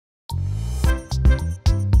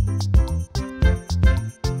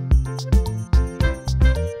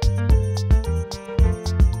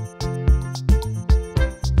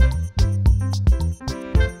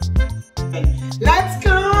Let's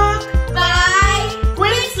cook by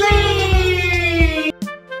Queensly!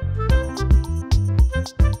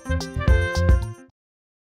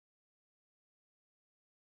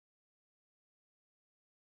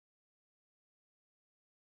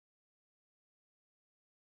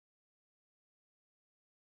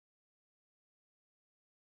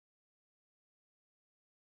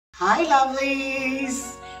 Hi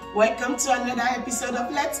lovelies! Welcome to another episode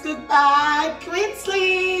of Let's Cook by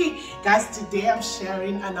Queensly. Guys, today I'm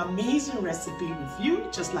sharing an amazing recipe with you,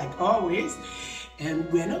 just like always. And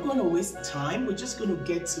we're not going to waste time, we're just going to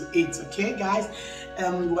get to it, okay guys?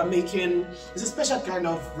 We're making, it's a special kind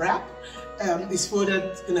of wrap. It's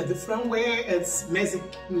folded in a different way. It's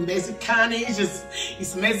Mexicanish,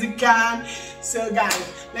 it's Mexican. So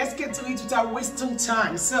guys, let's get to it without wasting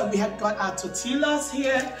time. So we have got our tortillas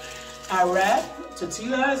here, our wrap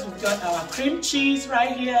tortillas. We've got our cream cheese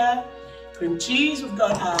right here, cream cheese. We've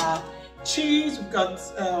got our cheese. We've got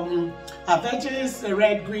our veggies,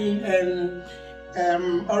 red, green, and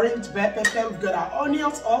orange bell pepper. We've got our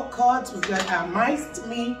onions all cut. We've got our minced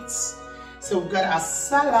meats. So we've got our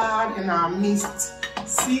salad and our minced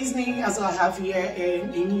seasoning, as I have here.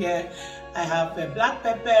 In here I have black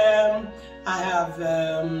pepper, I have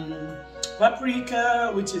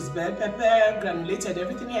paprika, which is bell pepper, granulated.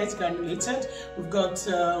 Everything here is granulated. We've got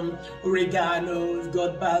oregano, we've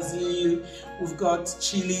got basil, we've got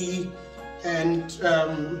chili, and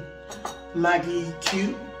Maggi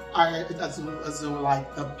cube. As like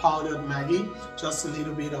a powdered Maggi, just a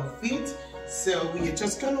little bit of it. So we are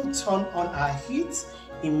just going to turn on our heat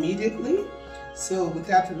immediately. So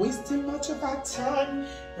without wasting much of our time,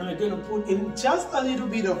 and we're going to put in just a little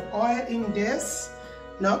bit of oil in this.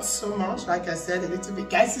 Not so much, like I said, a little bit.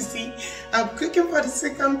 Guys, you see, I'm cooking for the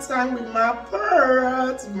second time with my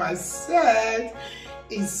pot. My set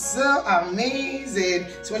is so amazing.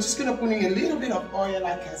 So we're just going to put in a little bit of oil,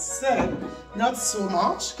 like I said. Not so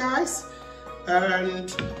much, guys.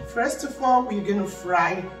 And first of all, we're going to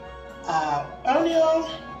fry our onion.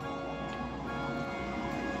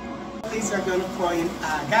 These are going to pour in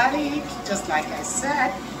our garlic, just like I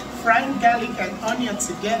said. Frying garlic and onion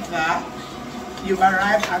together, you've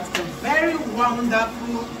arrived at a very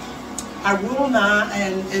wonderful aroma,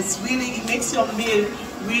 and it makes your meal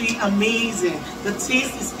really amazing. The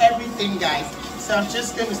taste is everything, guys. So I'm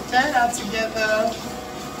just going to stir that together,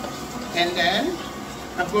 and then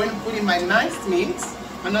I'm going to put in my minced meats.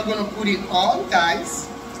 I'm not going to put in all, guys.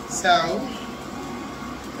 So,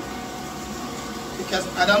 because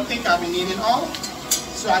I don't think I'll be needing all,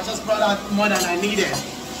 so I just brought out more than I needed.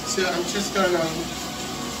 So I'm just going to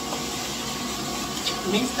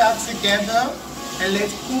mix that together and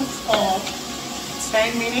let's cook for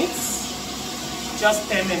 10 minutes,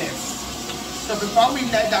 just 10 minutes. So before we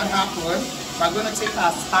let that happen, we're going to take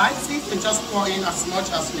our spices and just pour in as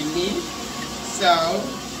much as we need. So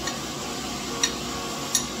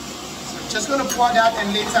just going to pour that,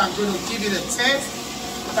 and later I'm going to give it a taste.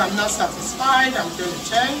 If I'm not satisfied, I'm going to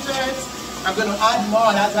change it. I'm going to add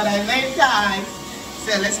more. That's what I made, guys.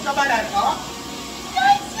 So let's cover that up.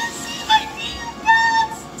 Guys, you see my new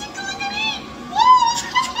guys. Take a look at it.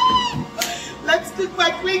 Let's cook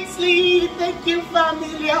by Queensly. Thank you,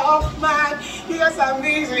 family of mine. It was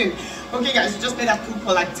amazing. Okay, guys, you just let that cook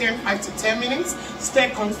for like 5 to 10 minutes. Stir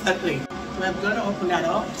constantly. We're going to open that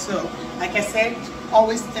up. So, like I said,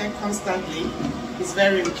 always stir constantly. It's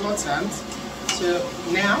very important. So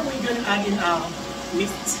now we're going to add in our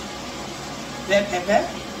minced bell pepper.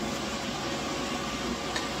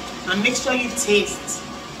 And make sure you taste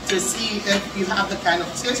to see if you have the kind of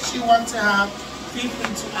taste you want to have. Feel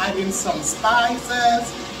free to add in some spices,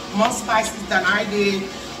 more spices than I did,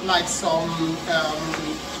 like some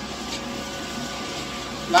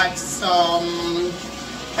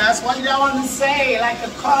that's what I want to say, like a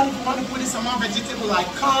corn. If you want to put in some more vegetable like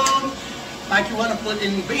corn, like you want to put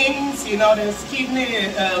in beans, you know, there's kidney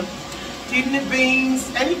beans,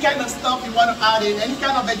 any kind of stuff you want to add in, any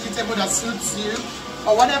kind of vegetable that suits you,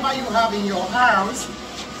 or whatever you have in your house,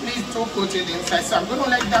 please do put it inside. So I'm going to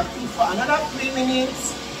let that cook for another 3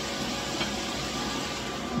 minutes.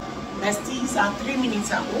 Besties, our 3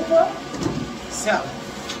 minutes are over. So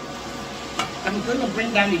I'm going to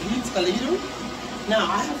bring down the heat a little. Now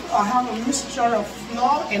I have a mixture of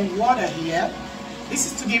flour and water here. This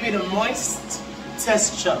is to give it a moist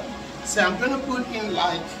texture. So I'm going to put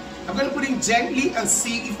in gently and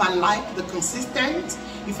see if I like the consistency.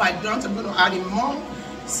 If I don't, I'm going to add in more.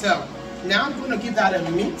 So now I'm going to give that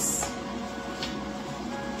a mix.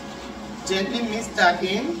 gently mix that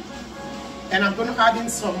in. And I'm going to add in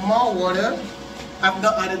some more water. I've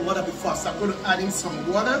not added water before, so I'm going to add in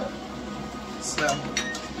some water. So,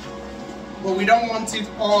 but we don't want it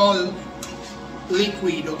all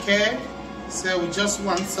liquid, okay? So we just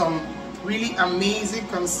want some really amazing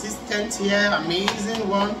consistent here, amazing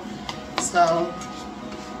one. So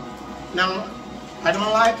now I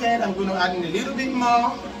don't like it, I'm going to add in a little bit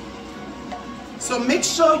more. So make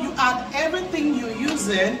sure you add everything you're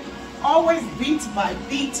using, always bit by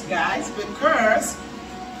bit, guys, because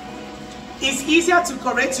it's easier to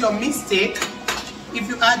correct your mistake if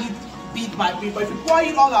you add it bit by bit. But if you pour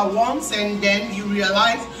it all at once and then you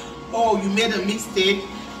realize, oh, you made a mistake,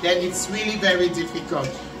 then it's really very difficult.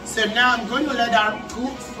 So now I'm going to let that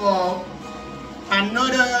cook for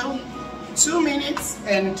another 2 minutes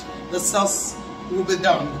and the sauce will be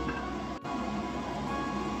done.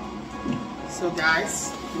 So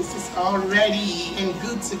guys, this is all ready and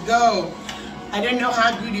good to go. I don't know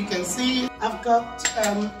how good you can see. I've got,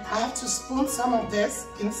 I have to spoon some of this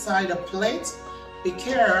inside a plate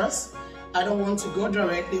because I don't want to go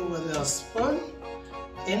directly with a spoon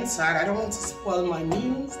inside. I don't want to spoil my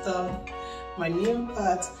new stuff, my new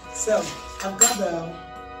part. So I've got the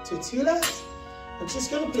tortillas. I'm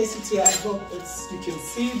just going to place it here. I hope you can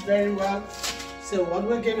see it very well. So what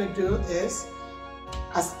we're going to do is,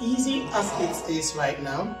 as easy as it is right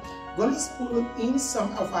now, going to spoon in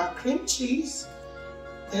some of our cream cheese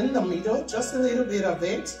in the middle, just a little bit of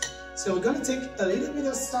it. So we're going to take a little bit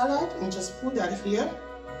of salad and just put that here,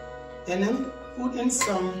 and then put in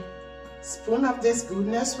some spoon of this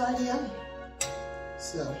goodness right here.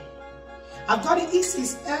 So I've got the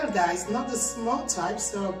XXL, guys, not the small type,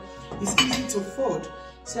 so it's easy to fold.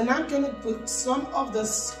 So now I'm going to put some of the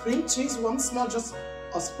cream cheese, one small, just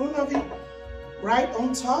a spoon of it, right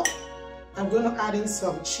on top. I'm going to add in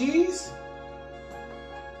some cheese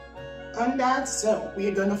on that. So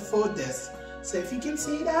we're going to fold this. So if you can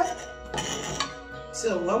see that,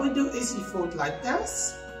 so what we do is you fold like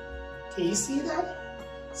this. Can you see that?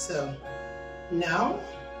 So now,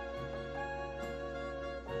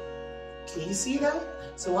 can you see that?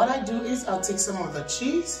 So what I do is I'll take some of the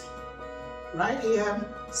cheese right here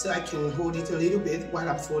so I can hold it a little bit while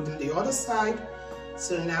I'm folding the other side.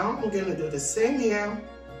 So now I'm going to do the same here.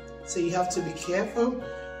 So you have to be careful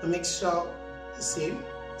and make sure, you see.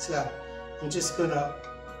 So I'm just going to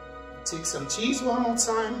take some cheese one more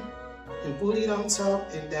time and put it on top,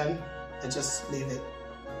 and then I just leave it.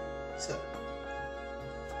 So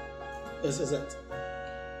this is it.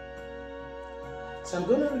 So I'm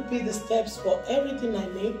going to repeat the steps for everything I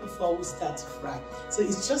made before we start to fry. So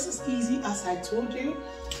it's just as easy as I told you.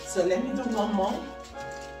 So let me do one more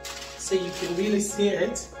so you can really see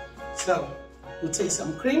it. So we'll take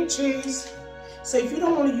some cream cheese. So if you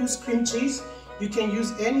don't want to use cream cheese, you can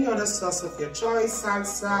use any other sauce of your choice,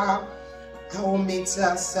 salsa, homemade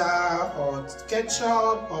salsa, or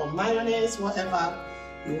ketchup, or mayonnaise, whatever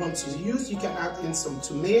you want to use. You can add in some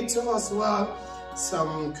tomato as well,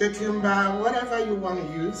 some cucumber, whatever you want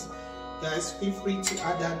to use. Guys, feel free to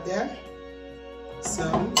add that there. So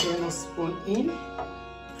I'm going to spoon in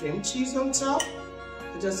cream cheese on top.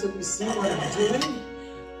 Just so you see what I'm doing,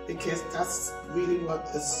 because that's really what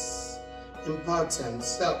is important.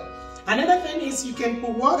 So another thing is you can put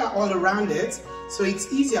water all around it, so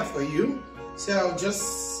it's easier for you. So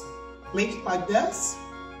just make it like this,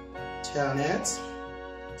 turn it.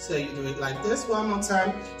 So you do it like this one more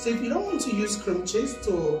time. So if you don't want to use cream cheese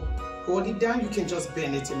to hold it down, you can just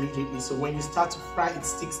bend it immediately. So when you start to fry, it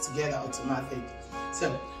sticks together automatically.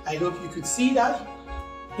 So I hope you could see that.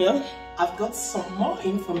 Here, I've got some more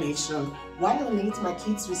information. While on it, my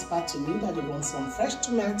kids whispered to me that they want some fresh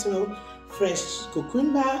tomato, fresh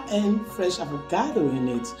cucumber, and fresh avocado in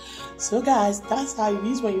it. So guys, that's how it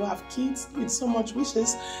is when you have kids with so much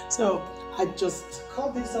wishes. So I just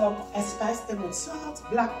cut this up, I spiced them with salt,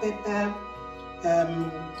 black pepper,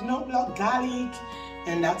 knoblauch, garlic,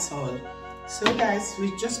 and that's all. So guys,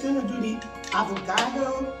 we're just going to do the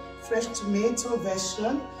avocado, fresh tomato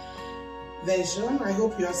version. I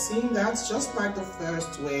hope you are seeing that just like the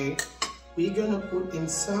first way. We're going to put in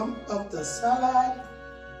some of the salad,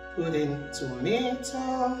 put in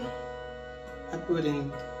tomato, I put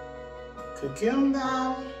in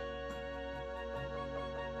cucumber,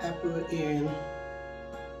 I put in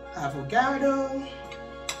avocado,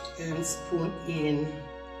 and spoon in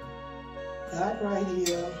that right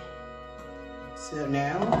here. So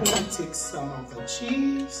now I'm going to take some of the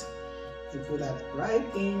cheese and put that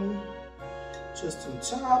right in, just on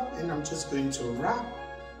top, and I'm just going to wrap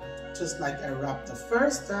just like I wrapped the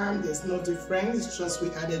first time. There's no difference, it's just we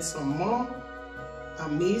added some more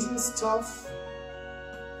amazing stuff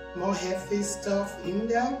more healthy stuff in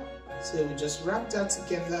there. So we just wrap that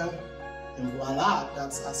together and voila,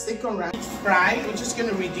 that's our second round. Fry, we're just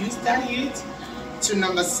gonna reduce that heat to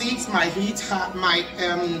number 6. My heat, my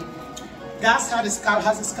gas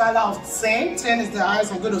has a scala of 10. 10 is the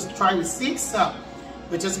highest. I'm gonna try with 6. So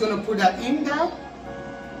we're just gonna put that in there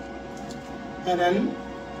and then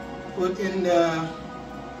put in the,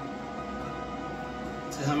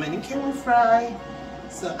 so how many can we fry?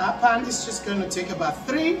 So our pan is just gonna take about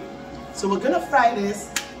 3. So we're gonna fry this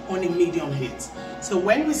on a medium heat. So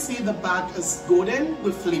when we see the back is golden,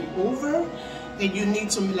 we flip over, and you need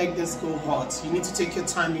to let this go hot. You need to take your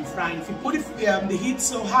time in frying. If you put the heat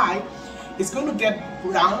so high, it's going to get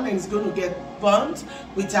brown and it's going to get burnt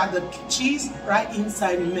without the cheese right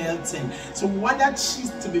inside melting. So we want that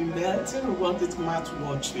cheese to be melting. We want it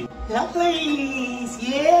mouth-watering. Lovelies,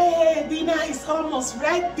 yeah, dinner is almost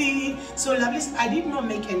ready. So lovelies, I did not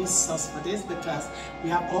make any sauce for this because we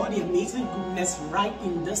have all the amazing goodness right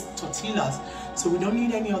in this tortillas. So we don't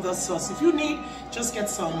need any other sauce. If you need, just get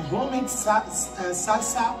some homemade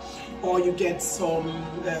salsa, or you get some,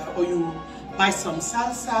 or you buy some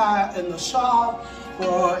salsa in the shop,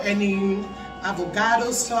 or any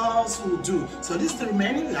avocado sauce will do. So this is the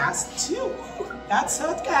remaining last 2. That's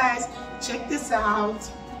it, guys. Check this out.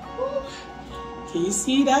 Can you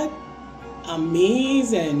see that?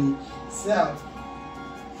 Amazing. So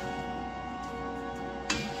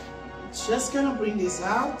just gonna bring this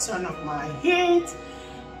out, turn up my heat,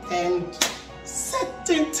 and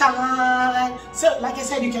setting time. So like I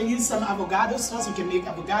said, you can use some avocado sauce. You can make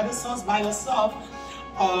avocado sauce by yourself,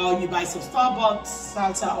 or you buy some Starbucks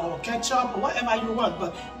salsa or ketchup or whatever you want.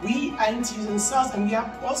 But we aren't using sauce, and we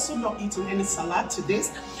are also not eating any salad to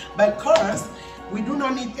this because we do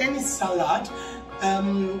not need any salad.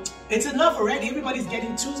 It's enough already. Everybody's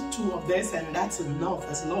getting two of this, and that's enough.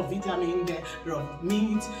 There's a lot of vitamin there, a lot of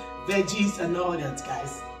meat, veggies, and all that,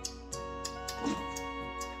 guys.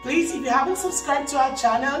 Please, if you haven't subscribed to our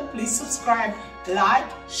channel, please subscribe, like,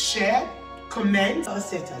 share, comment. All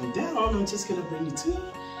set and done. I'm just gonna bring it to you,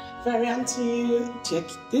 variant to you. Check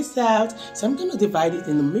this out. So I'm gonna divide it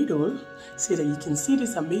in the middle so that you can see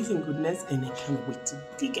this amazing goodness, and I can't wait to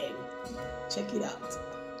dig in. Check it out.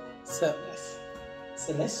 So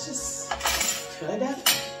let's just cut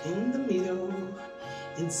that in the middle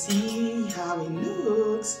and see how it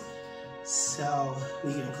looks. So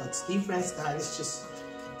we're gonna cut different styles. Let's just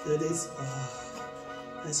do this.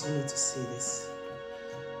 Oh, as you need to see this.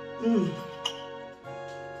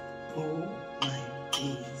 Oh my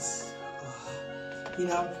days. Oh. You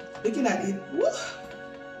know, looking at it, woo,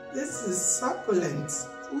 this is succulent.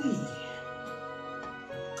 Wee.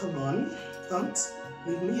 Come on, don't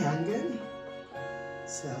leave me hanging.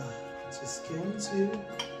 So just going to,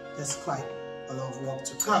 there's quite a lot of work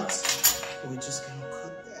to cut. We're just gonna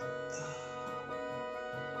cut that.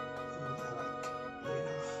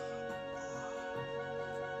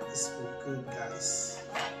 This will be good, guys.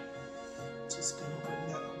 Just gonna bring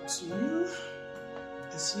that up to you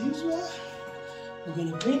as usual. We're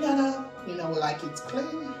gonna bring that up, and I would like it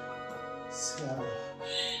clean. So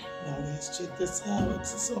now let's check this out.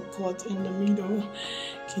 It's so cut in the middle.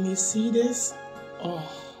 Can you see this? Oh,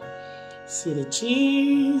 see the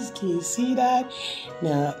cheese? Can you see that?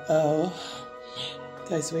 Now,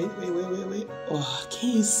 guys, wait. Oh, can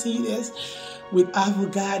you see this? With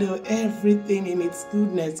avocado, everything in its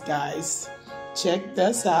goodness, guys. Check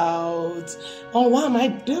this out. Oh, what am I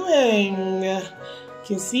doing?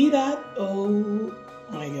 Can you see that? Oh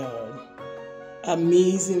my God.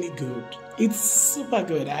 Amazingly good. It's super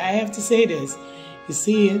good. I have to say this. You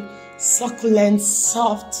see it? Succulent,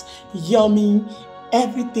 soft, yummy.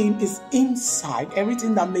 Everything is inside.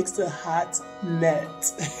 Everything that makes the heart melt.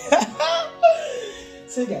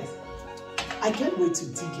 So guys, I can't wait to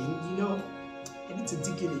dig in. You know, I need to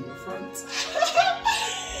dig in your front.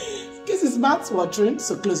 Because it's mouth watering,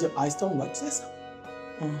 so close your eyes, don't watch this.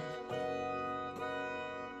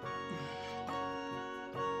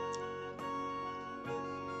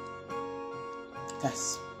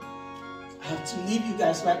 Guys, I have to leave you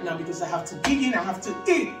guys right now because I have to dig in, I have to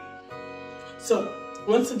eat. So,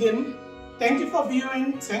 once again, thank you for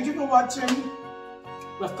viewing, thank you for watching.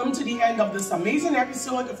 We've come to the end of this amazing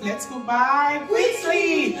episode of Let's Cook by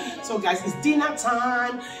Queensly. So guys, it's dinner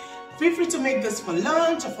time. Feel free to make this for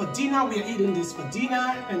lunch or for dinner. We are eating this for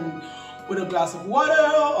dinner and with a glass of water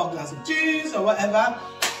or a glass of juice or whatever.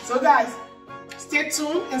 So guys, stay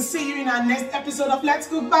tuned and see you in our next episode of Let's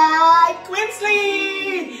Cook by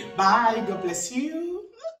Queensly. Bye. God bless you.